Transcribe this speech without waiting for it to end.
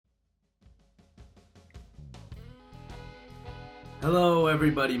Hello,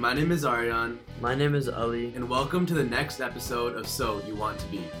 everybody. My name is Aryan, My name is Ali. and welcome to the next episode of So You Want to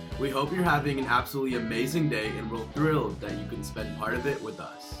Be. We hope you're having an absolutely amazing day, and we're thrilled that you can spend part of it with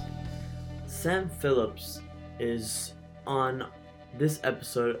us. Sam Phillips is on this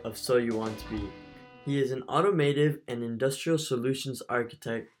episode of So You Want to Be. He is an automotive and industrial solutions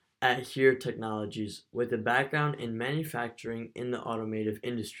architect at Here Technologies with a background in manufacturing in the automotive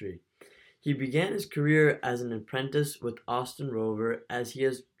industry. He began his career as an apprentice with Austin Rover. As he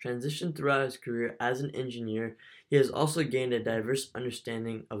has transitioned throughout his career as an engineer, he has also gained a diverse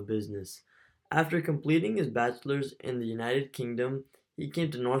understanding of business. After completing his bachelor's in the United Kingdom, he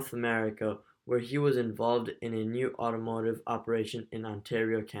came to North America, where he was involved in a new automotive operation in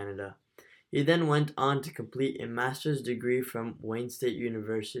Ontario, Canada. He then went on to complete a master's degree from Wayne State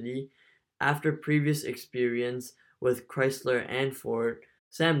University. After previous experience with Chrysler and Ford,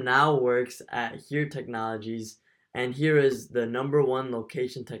 Sam now works at Here Technologies, and Here is the number one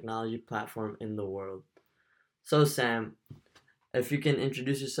location technology platform in the world. So, Sam, if you can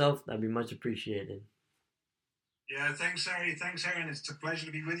introduce yourself, that'd be much appreciated. Yeah, thanks, Harry. Thanks, Aaron. It's a pleasure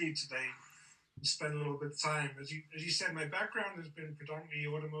to be with you today and spend a little bit of time. As you said, my background has been predominantly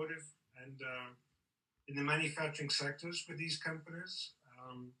automotive and in the manufacturing sectors with these companies.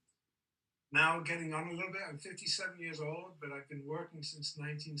 Now getting on a little bit, I'm 57 years old, but I've been working since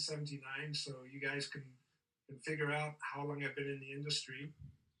 1979, so you guys can figure out how long I've been in the industry.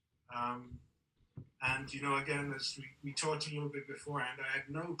 And, again, as we talked a little bit beforehand, I had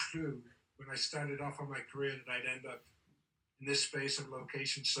no clue when I started off on my career that I'd end up in this space of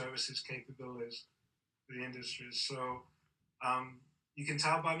location services capabilities for the industry. So you can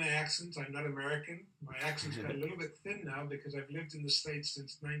tell by my accent, I'm not American. My accent's got a little bit thin now because I've lived in the States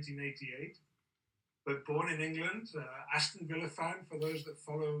since 1988. But born in England, Aston Villa fan for those that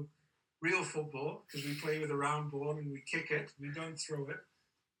follow real football, because we play with a round ball and we kick it, we don't throw it.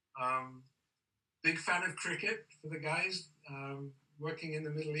 Big fan of cricket for the guys working in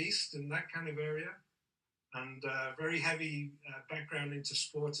the Middle East and that kind of area. And very heavy background into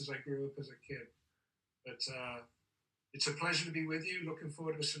sports as I grew up as a kid. But it's a pleasure to be with you. Looking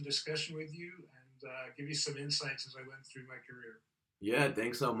forward to some discussion with you and give you some insights as I went through my career. Yeah,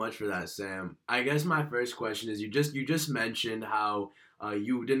 thanks so much for that, Sam. I guess my first question is you just mentioned how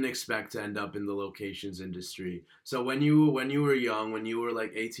you didn't expect to end up in the locations industry. So when you were young, when you were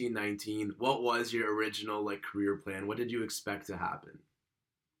like 18, 19, what was your original like career plan? What did you expect to happen?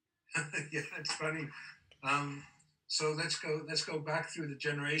 Yeah, it's funny. So let's go back through the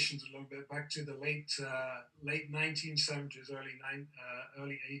generations a little bit, back to the late 1970s,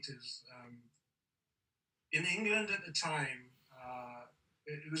 early 80s. In England at the time,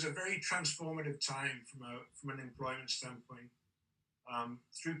 it was a very transformative time from an employment standpoint.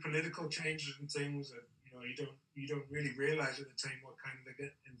 Through political changes and things that you don't really realize at the time what kind of they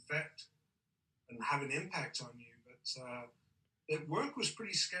get infect and have an impact on you. But work was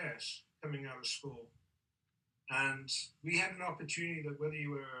pretty scarce coming out of school. And we had an opportunity that whether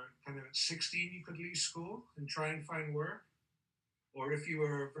you were kind of at 16, you could leave school and try and find work. Or if you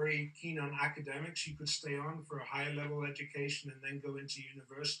were very keen on academics, you could stay on for a higher level education and then go into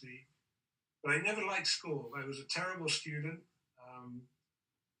university. But I never liked school. I was a terrible student.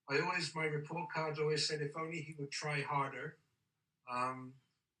 My report cards always said, if only he would try harder.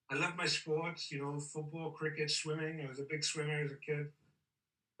 I loved my sports, football, cricket, swimming. I was a big swimmer as a kid.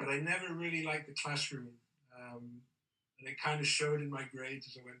 But I never really liked the classroom. And it kind of showed in my grades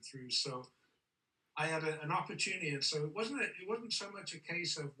as I went through. So I had an opportunity, and so it wasn't so much a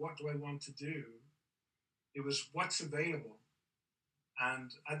case of what do I want to do. It was what's available.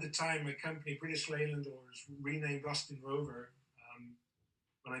 And at the time, my company, British Leyland, or was renamed Austin Rover,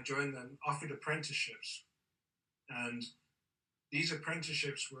 when I joined them, offered apprenticeships. And these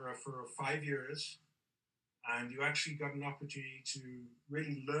apprenticeships were for 5 years, and you actually got an opportunity to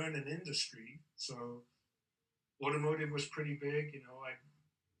really learn an industry. So automotive was pretty big.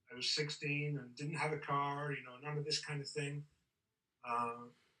 I was 16 and didn't have a car. None of this kind of thing.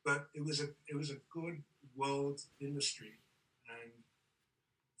 But it was a good world industry, and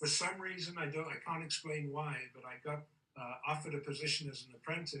for some reason I can't explain why, but I got offered a position as an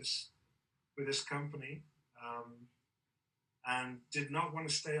apprentice with this company, and did not want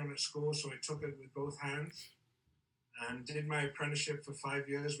to stay on at school, so I took it with both hands and did my apprenticeship for 5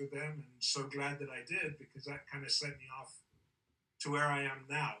 years with them, and so glad that I did, because that kind of set me off to where I am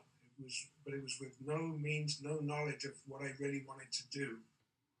now. It was with no knowledge of what I really wanted to do.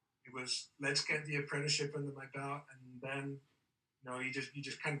 It was, let's get the apprenticeship under my belt, and then you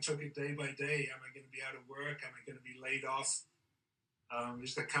just kind of took it day by day. Am I going to be out of work? Am I going to be laid off?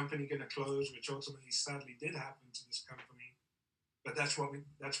 Is the company going to close? Which ultimately, sadly, did happen to this company. But that's what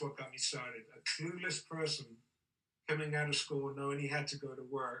got me started. A clueless person coming out of school knowing he had to go to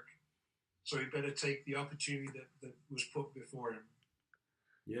work, so he better take the opportunity that was put before him.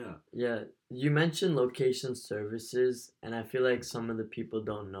 Yeah. Yeah, you mentioned location services, and I feel like some of the people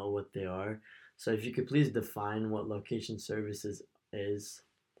don't know what they are. So if you could please define what location services is.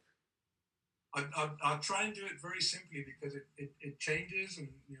 I'll try and do it very simply because it changes, and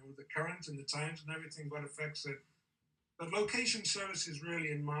the current and the times and everything what affects it. But location services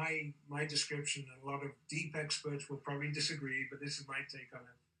really, in my description, and a lot of deep experts will probably disagree, but this is my take on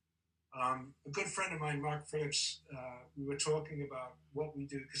it. A good friend of mine, Mark Phillips, we were talking about what we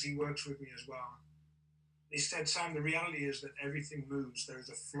do because he works with me as well. He said, Sam, the reality is that everything moves. There's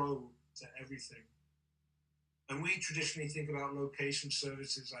a flow to everything. And we traditionally think about location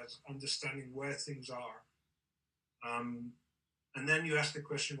services as understanding where things are. And then you ask the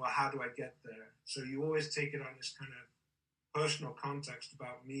question, well, how do I get there? So you always take it on this kind of personal context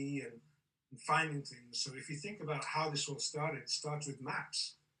about me and finding things. So if you think about how this all started, it starts with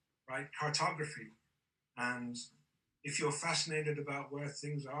maps, right? Cartography. And if you're fascinated about where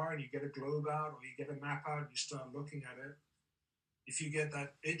things are and you get a globe out or you get a map out and you start looking at it, if you get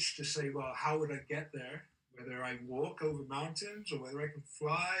that itch to say, well, how would I get there? Whether I walk over mountains or whether I can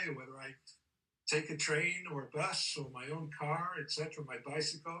fly or whether I take a train or a bus or my own car, etc., my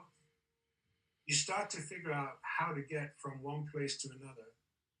bicycle, you start to figure out how to get from one place to another.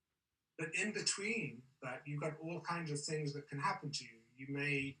 But in between that, you've got all kinds of things that can happen to you. You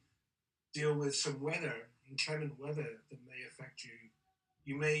may deal with some weather, inclement weather that may affect you.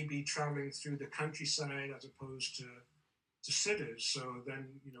 You may be traveling through the countryside as opposed to cities. So then,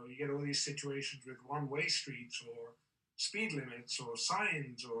 you get all these situations with one-way streets or speed limits or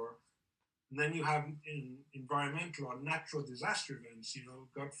signs, and then you have environmental or natural disaster events.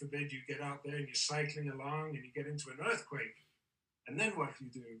 God forbid you get out there and you're cycling along and you get into an earthquake. And then what do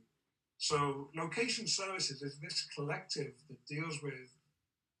you do? So location services is this collective that deals with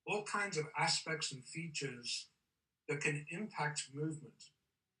all kinds of aspects and features that can impact movement.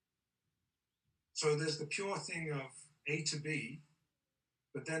 So there's the pure thing of A to B,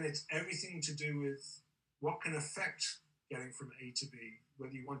 but then it's everything to do with what can affect getting from A to B,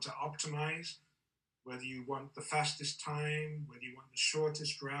 whether you want to optimize, whether you want the fastest time, whether you want the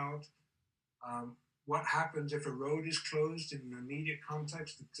shortest route, what happens if a road is closed in an immediate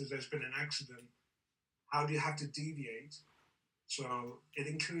context because there's been an accident, how do you have to deviate? So it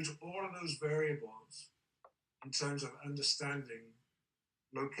includes all of those variables in terms of understanding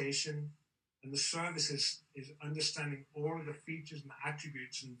location, and the service is understanding all of the features and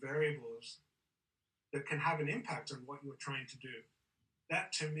attributes and variables that can have an impact on what you're trying to do.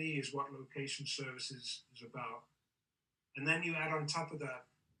 That, to me, is what location services is about. And then you add on top of that,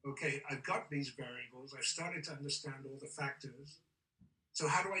 okay, I've got these variables. I've started to understand all the factors. So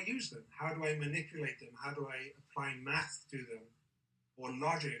how do I use them? How do I manipulate them? How do I apply math to them or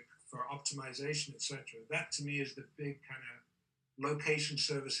logic for optimization, etc.? That, to me, is the big kind of location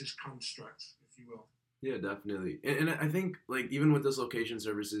services construct, if you will. Yeah, definitely. And I think, like, even with this location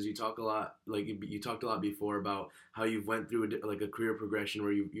services, you talk a lot, like, you talked a lot before about how you've went through a career progression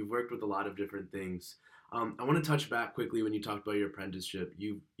where you've worked with a lot of different things. I want to touch back quickly when you talked about your apprenticeship.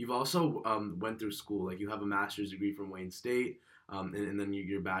 You've also went through school. Like, you have a master's degree from Wayne State, and then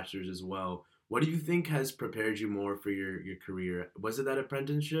your bachelor's as well. What do you think has prepared you more for your career? Was it that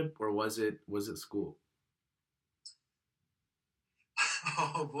apprenticeship or was it school?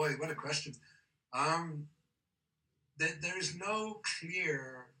 Oh boy, what a question. There is no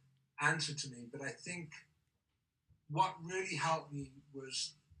clear answer to me, but I think what really helped me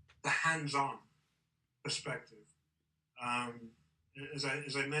was the hands-on perspective. As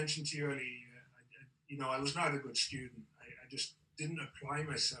I mentioned to you earlier, I was not a good student. I just didn't apply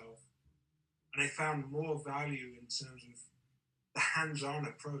myself, and I found more value in terms of the hands-on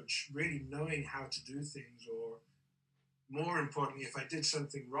approach, really knowing how to do things, or more importantly, if I did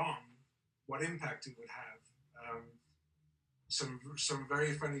something wrong, what impact it would have. Some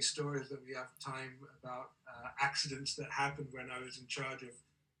very funny stories that we have time about accidents that happened when I was in charge of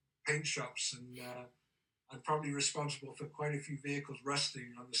paint shops, and I'm probably responsible for quite a few vehicles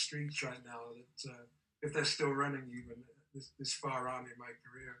rusting on the streets right now that if they're still running even this far on in my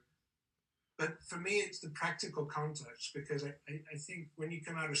career. But for me, it's the practical context, because I think when you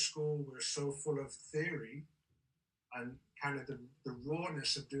come out of school, we're so full of theory and kind of the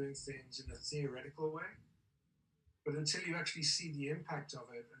rawness of doing things in a theoretical way. But until you actually see the impact of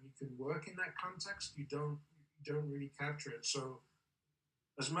it and you can work in that context, you don't really capture it. So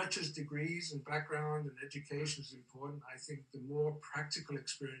as much as degrees and background and education is important, I think the more practical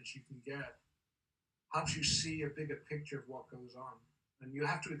experience you can get helps you see a bigger picture of what goes on. And you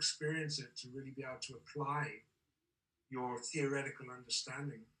have to experience it to really be able to apply your theoretical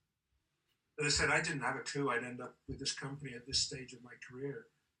understanding. As I said, I didn't have a clue I'd end up with this company at this stage of my career.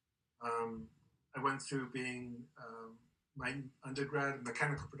 I went through being my undergrad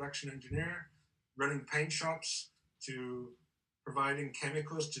mechanical production engineer, running paint shops, to providing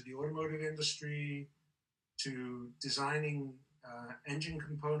chemicals to the automotive industry, to designing engine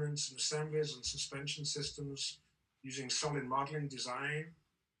components and assemblies and suspension systems using solid modeling design,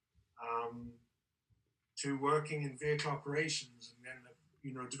 to working in vehicle operations, and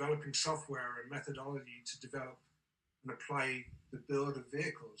then developing software and methodology to develop and apply the build of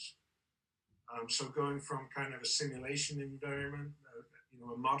vehicles. So going from kind of a simulation environment,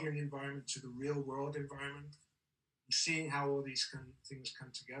 a modeling environment, to the real world environment, and seeing how all these things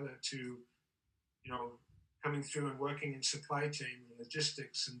come together, to coming through and working in supply chain and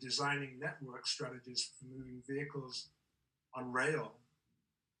logistics and designing network strategies for moving vehicles on rail,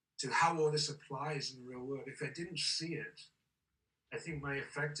 to how all this applies in the real world. If I didn't see it, I think my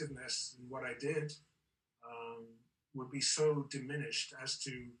effectiveness in what I did would be so diminished as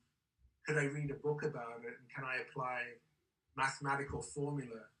to, could I read a book about it and can I apply mathematical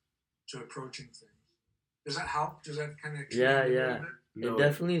formula to approaching things? Does that help? Does that kind of Yeah, explain yeah. a little bit? It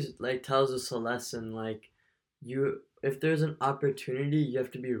definitely like tells us a lesson. Like if there's an opportunity, you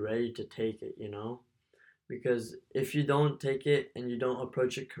have to be ready to take it. Because if you don't take it and you don't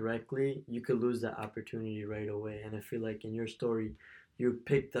approach it correctly, you could lose that opportunity right away. And I feel like in your story, you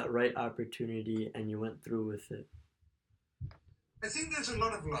picked that right opportunity and you went through with it. I think there's a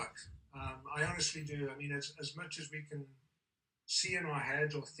lot of luck. I honestly do. I mean, as much as we can see in our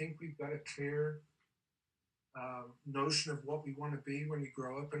heads or think we've got a clear notion of what we want to be when we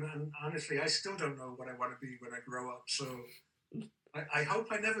grow up, and honestly, I still don't know what I want to be when I grow up. So I hope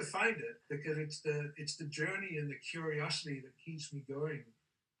I never find it, because it's the journey and the curiosity that keeps me going.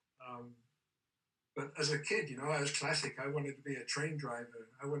 But as a kid, I was classic. I wanted to be a train driver.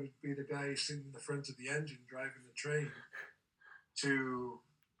 I wanted to be the guy sitting in the front of the engine driving the train. To,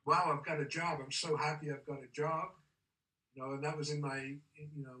 wow, I've got a job. I'm so happy I've got a job. And that was in my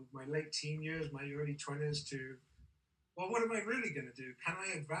my late teen years, my early 20s. To, well, what am I really going to do? Can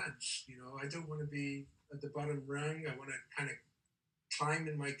I advance? I don't want to be at the bottom rung. I want to kind of climb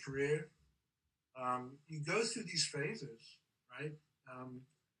in my career. You go through these phases, right?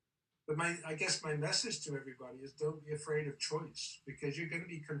 But I guess my message to everybody is, don't be afraid of choice, because you're going to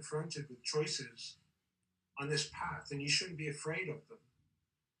be confronted with choices on this path, and you shouldn't be afraid of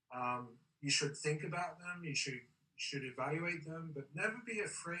them. You should think about them. You should evaluate them, but never be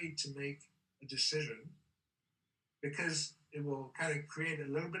afraid to make a decision, because it will kind of create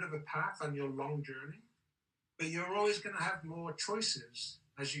a little bit of a path on your long journey. But you're always going to have more choices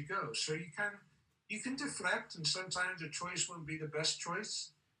as you go. So you can deflect, and sometimes a choice won't be the best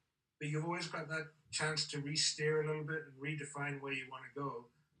choice, but you've always got that chance to re-steer a little bit and redefine where you want to go.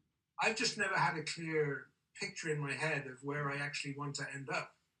 I've just never had a clear picture in my head of where I actually want to end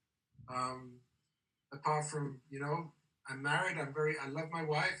up. Apart from, I'm married, I love my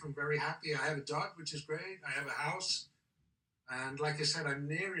wife, I'm very happy. I have a dog, which is great. I have a house. And like I said, I'm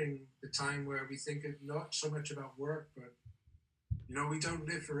nearing the time where we think not so much about work, but, we don't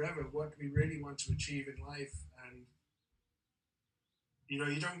live forever. What do we really want to achieve in life? And,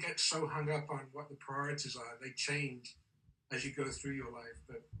 you don't get so hung up on what the priorities are. They change as you go through your life.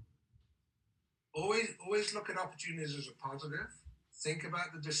 But always look at opportunities as a positive. Think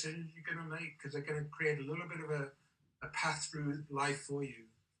about the decisions you're going to make, because they're going to create a little bit of a path through life for you.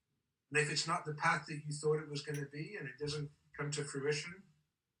 And if it's not the path that you thought it was going to be, and it doesn't come to fruition,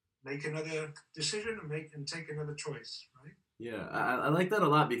 make another decision and take another choice, right? Yeah, I like that a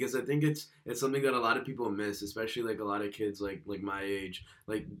lot, because I think it's something that a lot of people miss, especially like a lot of kids like my age.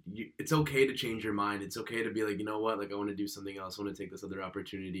 Like, it's okay to change your mind. It's okay to be like, you know what, like I want to do something else. I want to take this other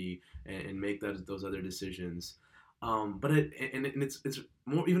opportunity and make those other decisions. But it's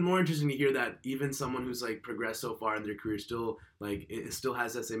even more interesting to hear that even someone who's like progressed so far in their career still like it still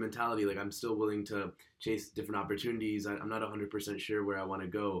has that same mentality. Like, I'm still willing to chase different opportunities. I'm not 100% sure where I want to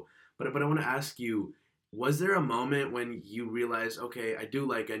go. But I want to ask you, was there a moment when you realized, okay, I do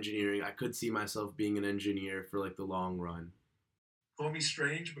like engineering. I could see myself being an engineer for like the long run? Call me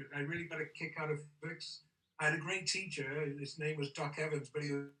strange, but I really got a kick out of physics. I had a great teacher. His name was Doc Evans, but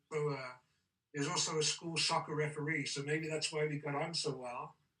he was also a school soccer referee, so maybe that's why we got on so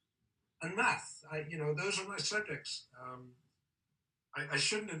well. And math, those are my subjects. I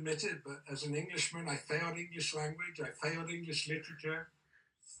shouldn't admit it, but as an Englishman, I failed English language. I failed English literature.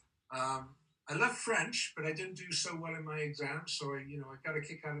 I love French, but I didn't do so well in my exams, so I got a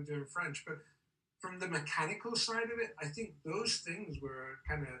kick out of doing French. But from the mechanical side of it, I think those things were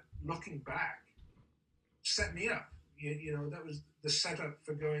kind of looking back, set me up. That was the setup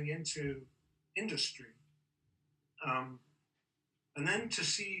for going into industry. Um, and then to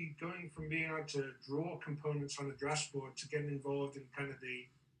see going from being able to draw components on a dressboard to getting involved in kind of the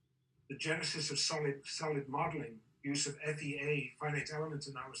genesis of solid modeling, use of FEA, finite element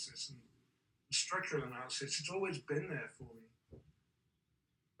analysis, and structural analysis, it's always been there for me.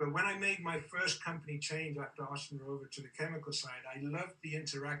 But when I made my first company change after Austin Rover to the chemical side, I loved the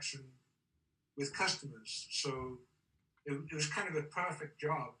interaction with customers. So it was kind of a perfect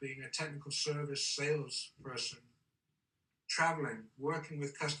job being a technical service salesperson, traveling, working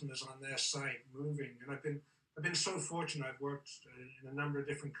with customers on their site, moving. And I've been so fortunate. I've worked in a number of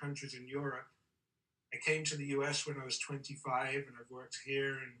different countries in Europe. I came to the US when I was 25, and I've worked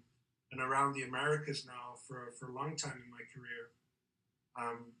here and around the Americas now for a long time in my career.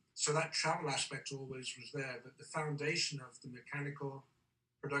 So that travel aspect always was there, but the foundation of the mechanical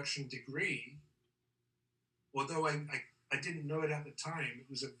production degree, although I didn't know it at the time, it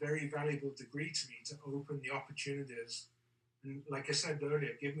was a very valuable degree to me to open the opportunities. And like I said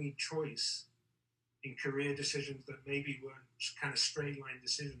earlier, give me choice in career decisions that maybe weren't kind of straight line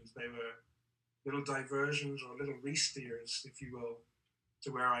decisions. They were little diversions or little re-steers, if you will,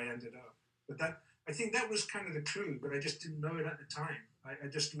 to where I ended up. But I think that was kind of the clue, but I just didn't know it at the time. I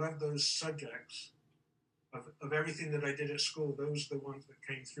just loved those subjects of everything that I did at school. Those are the ones that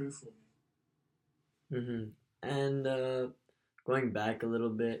came through for me. Mm-hmm. And going back a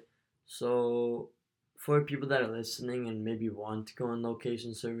little bit, so for people that are listening and maybe want to go in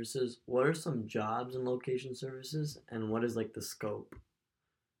location services, what are some jobs in location services, and what is like the scope?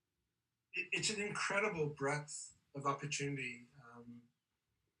 It's an incredible breadth of opportunity.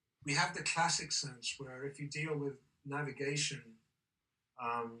 We have the classic sense where if you deal with navigation,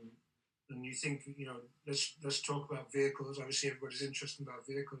 and you think, let's talk about vehicles. Obviously, everybody's interested about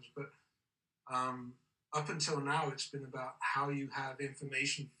vehicles, but up until now, it's been about how you have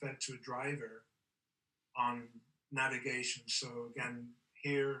information fed to a driver on navigation. So again,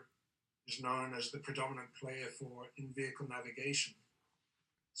 here is known as the predominant player for in-vehicle navigation.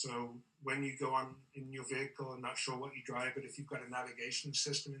 So when you go on in your vehicle and not sure what you drive, but if you've got a navigation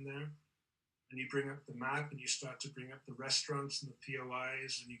system in there, and you bring up the map and you start to bring up the restaurants and the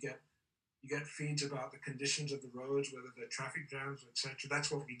POIs, and you get feeds about the conditions of the roads, whether they're traffic jams, etc. That's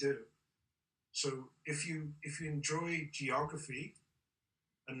what we do. So if you enjoy geography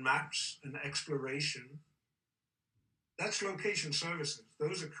and maps and exploration, that's location services.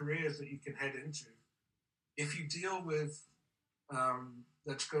 Those are careers that you can head into. If you deal with,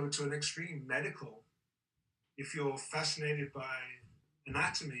 let's go to an extreme, medical. If you're fascinated by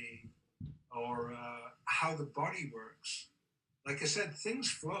anatomy or how the body works, like I said, things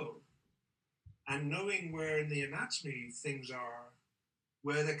flow. And knowing where in the anatomy things are,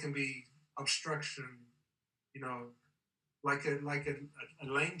 where there can be obstruction, like a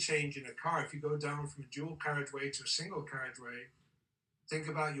lane change in a car. If you go down from a dual carriageway to a single carriageway, think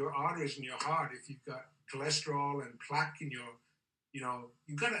about your arteries in your heart. If you've got cholesterol and plaque in your,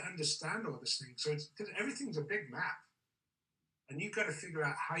 you've got to understand all this thing. So because everything's a big map. And you've got to figure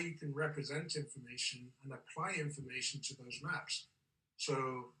out how you can represent information and apply information to those maps.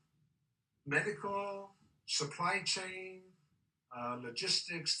 So medical, supply chain,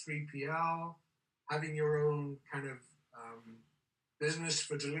 logistics, 3PL, having your own kind of business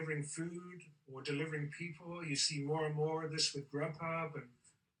for delivering food or delivering people. You see more and more of this with Grubhub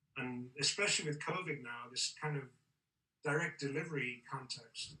and especially with COVID now, this kind of direct delivery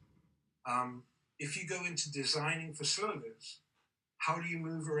context. If you go into designing facilities, how do you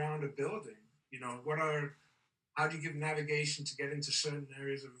move around a building? How do you give navigation to get into certain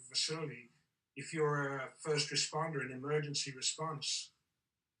areas of a facility? If you're a first responder in emergency response,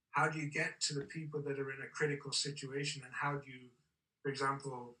 how do you get to the people that are in a critical situation, and how do you, for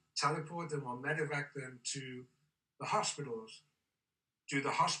example, teleport them or medevac them to the hospitals? Do the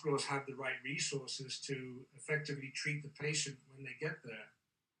hospitals have the right resources to effectively treat the patient when they get there?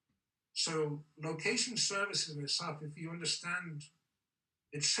 So location services in itself, if you understand,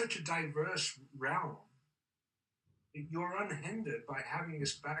 it's such a diverse realm. You're unhindered by having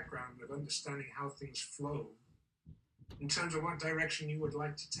this background of understanding how things flow in terms of what direction you would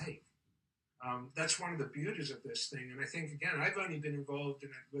like to take. That's one of the beauties of this thing. And I think, again, I've only been involved in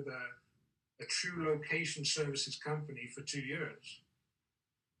it with a true location services company for 2 years.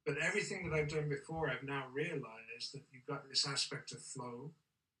 But everything that I've done before, I've now realized that you've got this aspect of flow,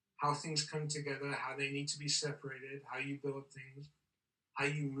 how things come together, how they need to be separated, how you build things, how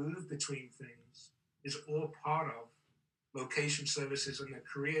you move between things is all part of location services, and the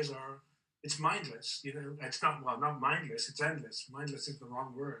careers are it's mindless. You know, it's not, well, not mindless. It's endless. Mindless is the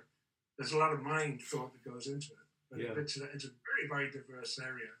wrong word. There's a lot of mind thought that goes into it, but Yeah. it's a very, very diverse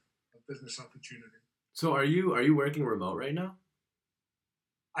area of business opportunity. So are you working remote right now?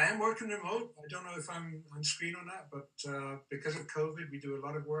 I am working remote. I don't know if I'm on screen or not, but because of COVID, we do a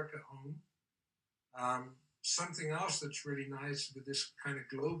lot of work at home. Something else that's really nice with this kind of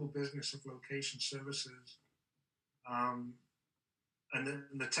global business of location services, um, and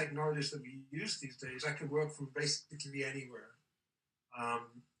the technologies that we use these days, I can work from basically anywhere.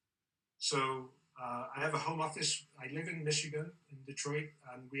 Um, so I have a home office. I live in Michigan, in Detroit,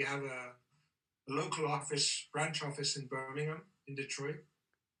 and we have a local office, branch office in Birmingham, in Detroit.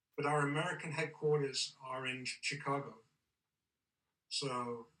 But our American headquarters are in Chicago.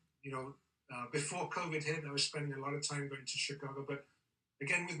 So, you know, before COVID hit, I was spending a lot of time going to Chicago. But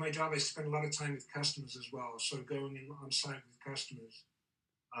again, with my job, I spend a lot of time with customers as well. So going in on site with customers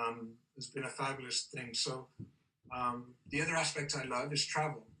has been a fabulous thing. So the other aspect I love is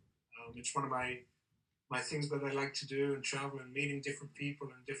travel. It's one of my things that I like to do, and travel and meeting different people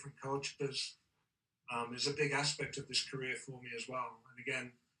and different cultures is a big aspect of this career for me as well. And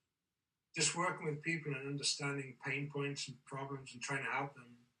again, just working with people and understanding pain points and problems and trying to help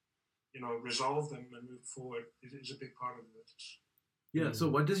them, you know, resolve them and move forward is a big part of this. Yeah. So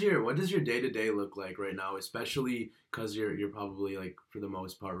what does your day to day look like right now, especially because you're probably like for the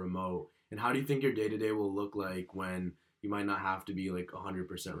most part remote? And how do you think your day to day will look like when you might not have to be like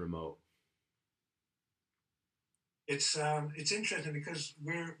 100% remote? It's interesting because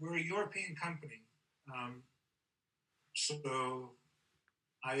we're a European company, um, so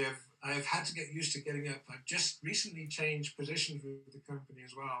I have had to get used to getting up. I've just recently changed positions with the company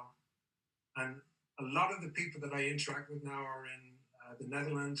as well, and a lot of the people that I interact with now are in the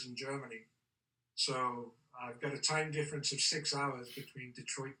Netherlands and Germany. So I've got a time difference of 6 hours between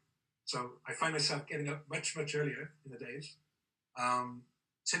Detroit. So I find myself getting up much earlier in the days. Um,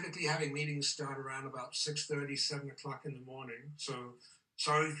 Typically having meetings start around about 6:30, 7 o'clock in the morning. So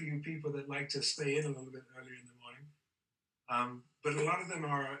sorry for you people that like to stay in a little bit earlier in the morning. But a lot of them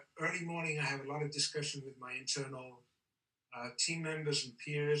are early morning. I have a lot of discussion with my internal team members and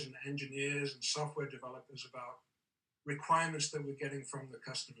peers and engineers and software developers about requirements that we're getting from the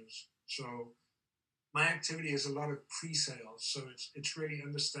customers. So my activity is a lot of pre-sales. So it's really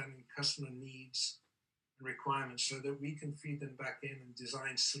understanding customer needs and requirements so that we can feed them back in and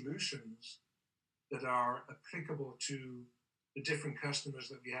design solutions that are applicable to the different customers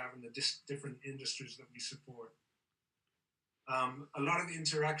that we have and the different industries that we support. A lot of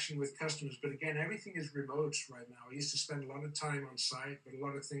interaction with customers, but again, everything is remote right now. I used to spend a lot of time on site, but a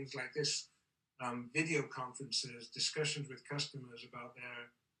lot of things like this, video conferences, discussions with customers about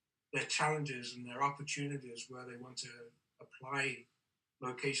their challenges and their opportunities where they want to apply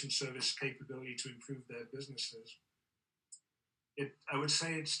location service capability to improve their businesses. I would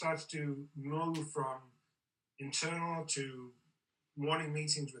say it starts to move from internal to morning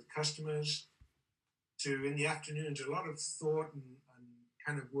meetings with customers to in the afternoons, a lot of thought and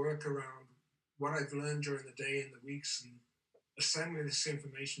kind of work around what I've learned during the day and the weeks and assembling this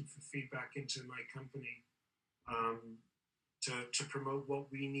information for feedback into my company um, to promote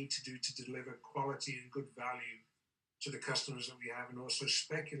what we need to do to deliver quality and good value to the customers that we have, and also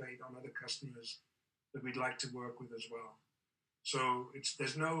speculate on other customers that we'd like to work with as well. So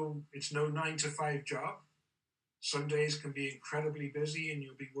it's no 9 to 5 job. Some days can be incredibly busy and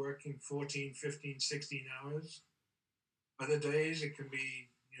you'll be working 14, 15, 16 hours. Other days it can be,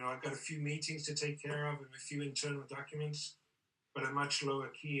 you know, I've got a few meetings to take care of and a few internal documents, but a much lower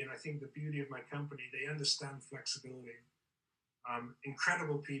key. And I think the beauty of my company, they understand flexibility.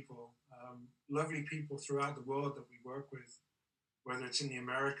 Incredible people, lovely people throughout the world that we work with, whether it's in the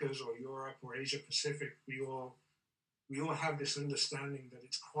Americas or Europe or Asia Pacific. We all have this understanding that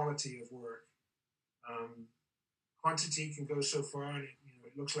it's quality of work. Um, Quantity can go so far, and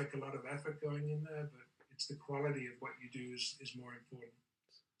it looks like a lot of effort going in there, but it's the quality of what you do is more important.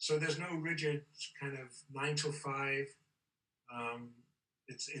 So there's no rigid kind of 9 to 5. Um,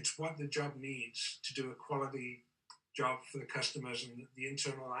 it's what the job needs to do a quality job for the customers and the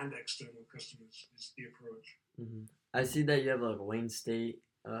internal and external customers is the approach. Hmm. I see that you have like a Wayne State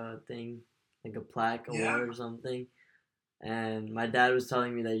thing, like a plaque Yeah, award or something. And my dad was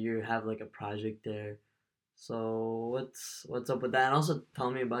telling me that you have like a project there. So what's up with that? And also tell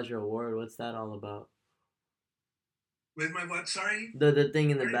me about your award. What's that all about? with my what? Sorry, The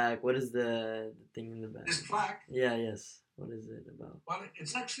thing in the sorry. back. What is the thing in the back? This plaque. Yeah, yes. What is it about? Well,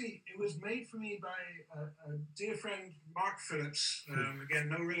 it was made for me by a dear friend, Mark Phillips. Again,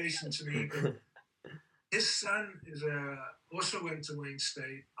 no relation to me, but His son also went to Wayne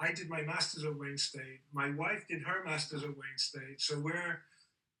State. I did my master's at Wayne State. My wife did her master's at Wayne State. So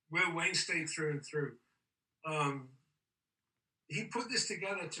we're Wayne State through and through. Um, he put this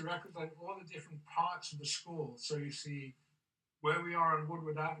together to represent all the different parts of the school. So you see where we are on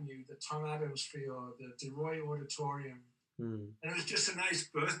Woodward Avenue, the Tom Adams Field, the DeRoy Auditorium. And it was just a nice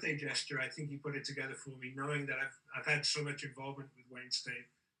birthday gesture. I think he put it together for me, knowing that I've had so much involvement with Wayne State.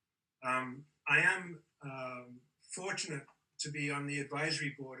 I am fortunate to be on the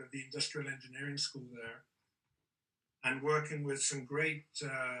advisory board of the Industrial Engineering School there, and working with some great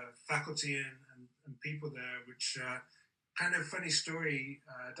faculty and people there, which kind of funny story,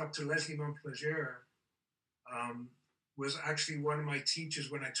 Dr. Leslie Montplaisir was actually one of my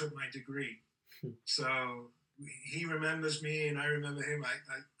teachers when I took my degree. So he remembers me and I remember him,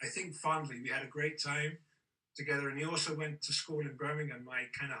 I think fondly. We had a great time together, and he also went to school in Birmingham, my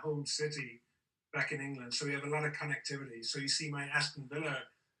kind of home city back in England. So we have a lot of connectivity. So you see my Aston Villa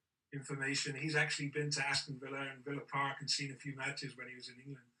information. He's actually been to Aston Villa and Villa Park and seen a few matches when he was in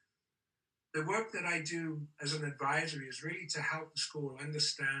England. The work that I do as an advisory is really to help the school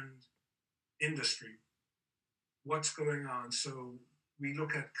understand industry, what's going on. So we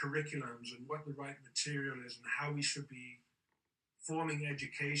look at curriculums and what the right material is and how we should be forming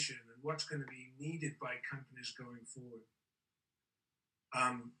education and what's going to be needed by companies going forward.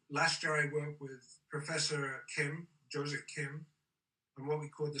 Last year I worked with Professor Kim, Joseph Kim, on what we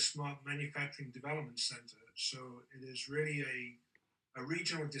call the Smart Manufacturing Development Center. So it is really a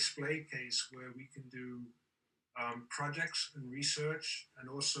regional display case where we can do projects and research, and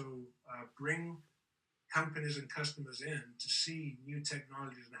also bring companies and customers in to see new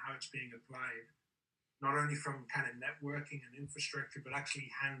technologies and how it's being applied, not only from kind of networking and infrastructure, but actually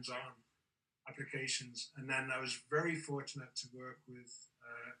hands-on applications. And then I was very fortunate to work with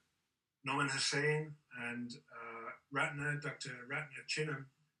Noman Hussain and Dr. Ratna Chinam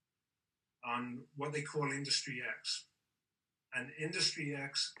on what they call Industry X. And Industry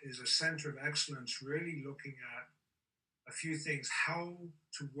X is a center of excellence, really looking at a few things: how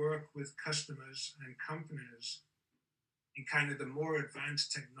to work with customers and companies in kind of the more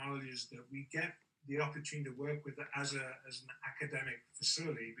advanced technologies that we get the opportunity to work with as an academic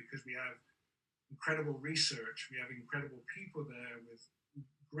facility, because we have incredible research, we have incredible people there with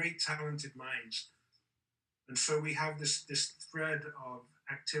great talented minds. And so we have this thread of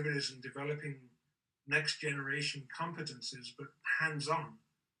activities in developing next generation competencies, but hands-on,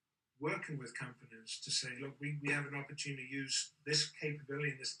 working with companies to say, look, we have an opportunity to use this capability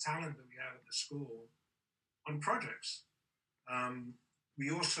and this talent that we have at the school on projects. We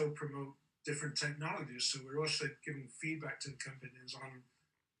also promote different technologies, so we're also giving feedback to the companies on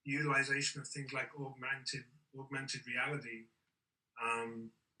the utilization of things like augmented reality,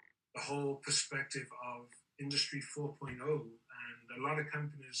 the whole perspective of Industry 4.0. And a lot of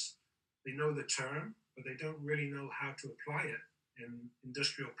companies, they know the term, but they don't really know how to apply it in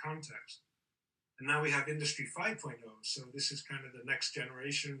industrial context. And now we have Industry 5.0. So this is kind of the next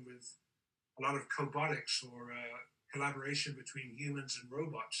generation with a lot of cobotics, or collaboration between humans and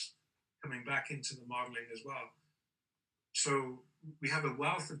robots coming back into the modeling as well. So we have a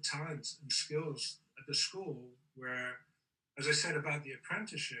wealth of talent and skills at the school where, as I said about the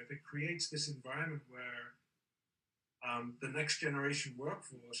apprenticeship, it creates this environment where the next generation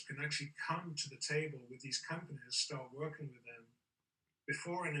workforce can actually come to the table with these companies, start working with them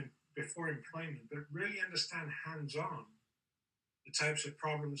before employment, but really understand hands-on the types of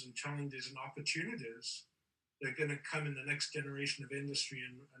problems and challenges and opportunities that are going to come in the next generation of industry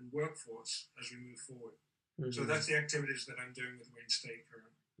and workforce as we move forward. Mm-hmm. So that's the activities that I'm doing with Wayne State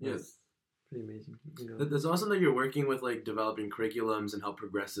currently. Yes. Pretty amazing. That's awesome that you're working with like developing curriculums and help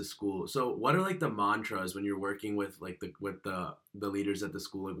progress the school. So what are like the mantras when you're working with like the leaders at the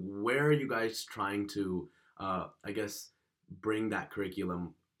school? Like, where are you guys trying to I guess bring that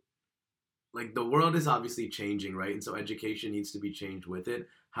curriculum? Like, the world is obviously changing, right? And so education needs to be changed with it.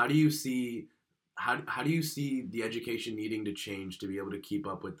 How do you see the education needing to change to be able to keep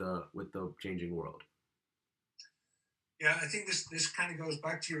up with the changing world? Yeah, I think this kind of goes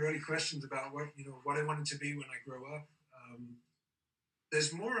back to your early questions about what I wanted to be when I grow up.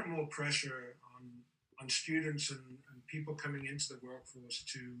 There's more and more pressure on students and people coming into the workforce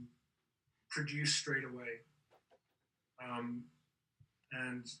to produce straight away,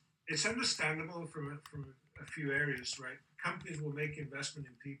 and it's understandable from a few areas, right? Companies will make investment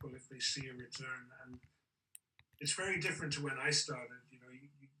in people if they see a return, and it's very different to when I started.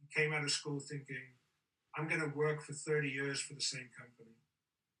 You came out of school thinking, I'm going to work for 30 years for the same company.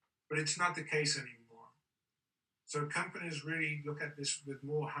 But it's not the case anymore. So companies really look at this with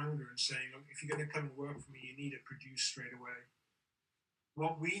more hunger and saying, look, if you're going to come and work for me, you need to produce straight away.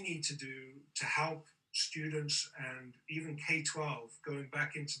 What we need to do to help students and even K-12 going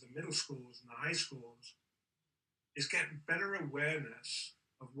back into the middle schools and the high schools is get better awareness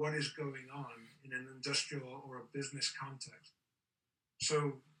of what is going on in an industrial or a business context.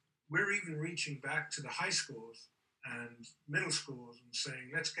 So we're even reaching back to the high schools and middle schools and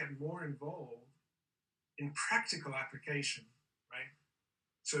saying, let's get more involved in practical application, right?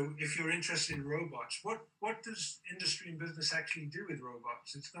 So if you're interested in robots, what does industry and business actually do with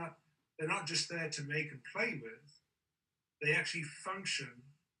robots? They're not just there to make and play with. They actually function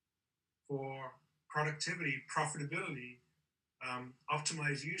for productivity, profitability,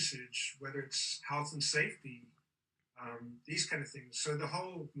 optimized usage, whether it's health and safety, these kind of things. So the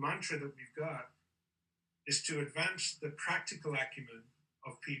whole mantra that we've got is to advance the practical acumen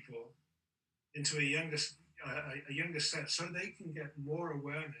of people into a younger set so they can get more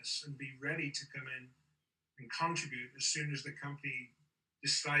awareness and be ready to come in and contribute as soon as the company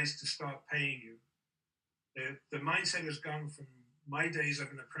decides to start paying you. The mindset has gone from my days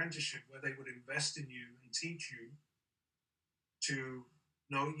of an apprenticeship where they would invest in you and teach you to,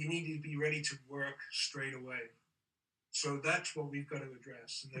 no, you need to be ready to work straight away. So that's what we've got to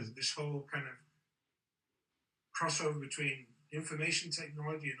address. And there's this whole kind of crossover between information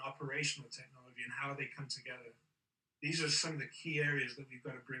technology and operational technology and how they come together. These are some of the key areas that we've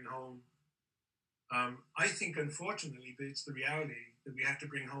got to bring home. I think, unfortunately, but it's the reality that we have to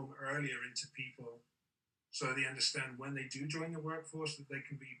bring home earlier into people so they understand when they do join the workforce that they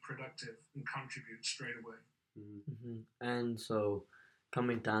can be productive and contribute straight away. Mm-hmm. And so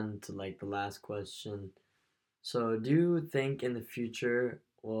coming down to like the last question, so do you think in the future,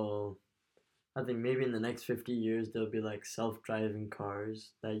 well, I think maybe in the next 50 years, there'll be like self-driving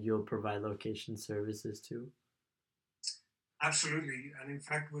cars that you'll provide location services to? Absolutely. And in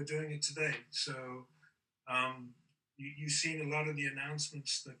fact, we're doing it today. So you've seen a lot of the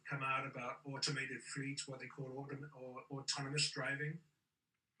announcements that come out about automated fleets, what they call autonomous driving,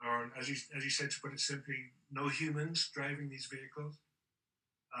 or as you said, to put it simply, no humans driving these vehicles.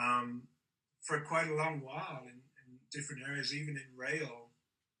 For quite a long while in different areas, even in rail,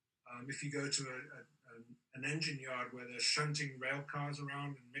 if you go to an engine yard where they're shunting rail cars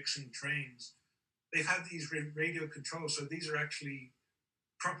around and mixing trains, they've had these radio controls. So these are actually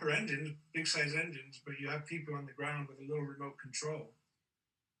proper engines, big size engines, but you have people on the ground with a little remote control.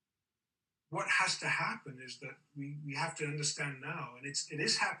 What has to happen is that we have to understand now, and it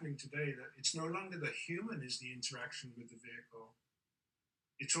is happening today, that it's no longer the human is the interaction with the vehicle.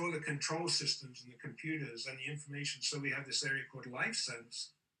 It's all the control systems and the computers and the information. So we have this area called LifeSense.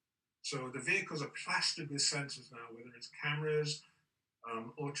 So the vehicles are plastered with sensors now, whether it's cameras,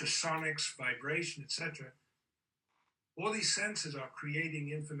 ultrasonics, vibration, etc. All these sensors are creating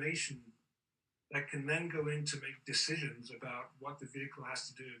information that can then go in to make decisions about what the vehicle has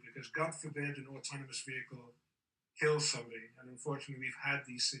to do, because God forbid an autonomous vehicle kills somebody. And unfortunately, we've had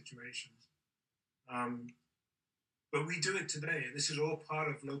these situations. But we do it today, and this is all part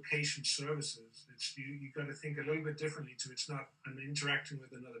of location services. You've got to think a little bit differently to it's not an interacting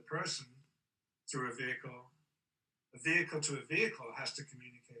with another person through a vehicle. A vehicle to a vehicle has to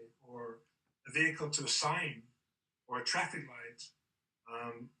communicate, or a vehicle to a sign, or a traffic light,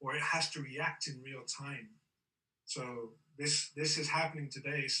 or it has to react in real time. So this is happening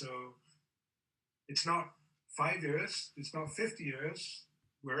today. So it's not 5 years, it's not 50 years.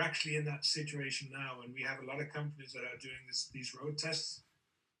 We're actually in that situation now, and we have a lot of companies that are doing these road tests.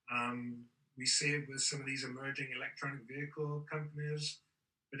 We see it with some of these emerging electronic vehicle companies,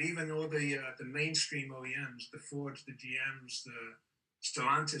 but even all the mainstream OEMs, the Fords, the GMs, the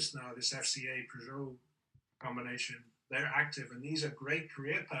Stellantis now, this FCA Peugeot combination, they're active, and these are great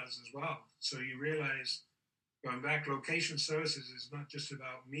career paths as well. So you realize, going back, location services is not just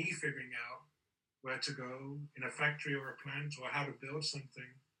about me figuring out where to go in a factory or a plant or how to build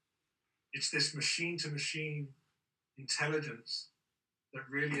something. It's this machine-to-machine intelligence that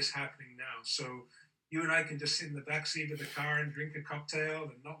really is happening now. So you and I can just sit in the back seat of the car and drink a cocktail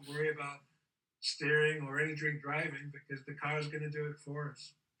and not worry about steering or any drink driving, because the car is going to do it for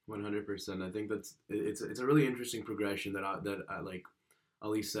us. 100%. I think it's a really interesting progression that like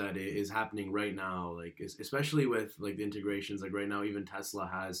Ali said is happening right now. Like especially with like the integrations, like right now even Tesla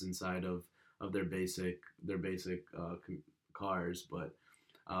has inside of their basic cars. But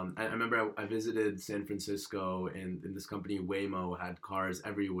I remember I visited San Francisco, and this company Waymo had cars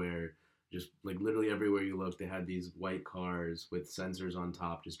everywhere, just like literally everywhere you look, they had these white cars with sensors on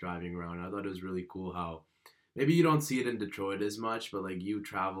top just driving around. And I thought it was really cool how maybe you don't see it in Detroit as much, but like you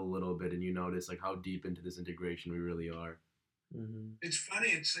travel a little bit and you notice like how deep into this integration we really are. Mm-hmm. It's funny.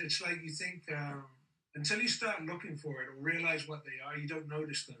 It's like you think until you start looking for it or realize what they are, you don't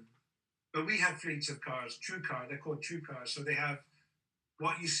notice them. But we have fleets of cars, TrueCar. They're called TrueCars. So they have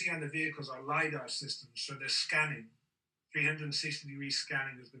what you see on the vehicles are LiDAR systems. So they're scanning, 360-degree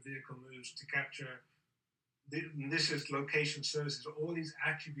scanning as the vehicle moves to capture. This is location services, all these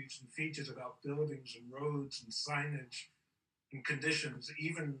attributes and features about buildings and roads and signage and conditions.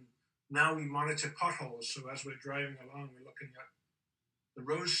 Even now we monitor potholes. So as we're driving along, we're looking at the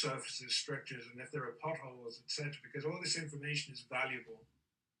road surfaces, structures, and if there are potholes, etc. Because all this information is valuable.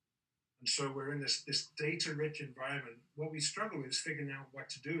 And so we're in this data-rich environment. What we struggle with is figuring out what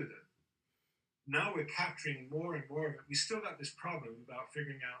to do with it. Now we're capturing more and more of it. We still got this problem about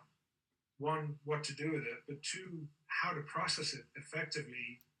figuring out, one, what to do with it, but two, how to process it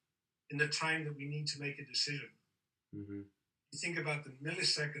effectively in the time that we need to make a decision. Mm-hmm. You think about the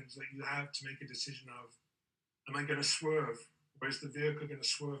milliseconds that you have to make a decision of, am I going to swerve? Or is the vehicle going to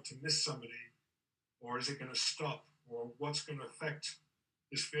swerve to miss somebody? Or is it going to stop? Or what's going to affect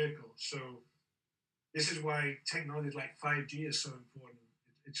this vehicle? So this is why technology like 5G is so important.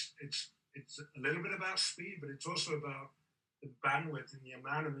 It's a little bit about speed, but it's also about the bandwidth and the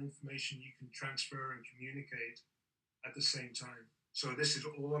amount of information you can transfer and communicate at the same time. So this is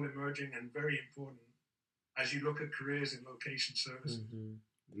all emerging and very important as you look at careers in location service. Mm-hmm.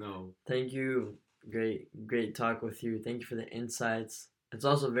 No. Thank you. Great talk with you. Thank you for the insights. It's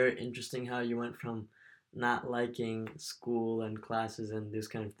also very interesting how you went from not liking school and classes and these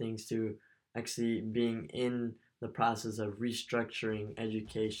kind of things to actually being in the process of restructuring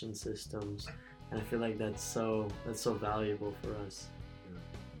education systems. And I feel like that's so valuable for us.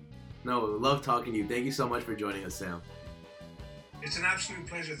 No, love talking to you. Thank you so much for joining us, Sam. It's an absolute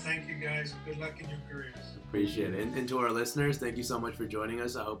pleasure. Thank you, guys. Good luck in your careers. Appreciate it. And to our listeners, thank you so much for joining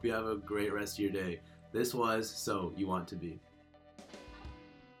us. I hope you have a great rest of your day. This was So You Want to Be.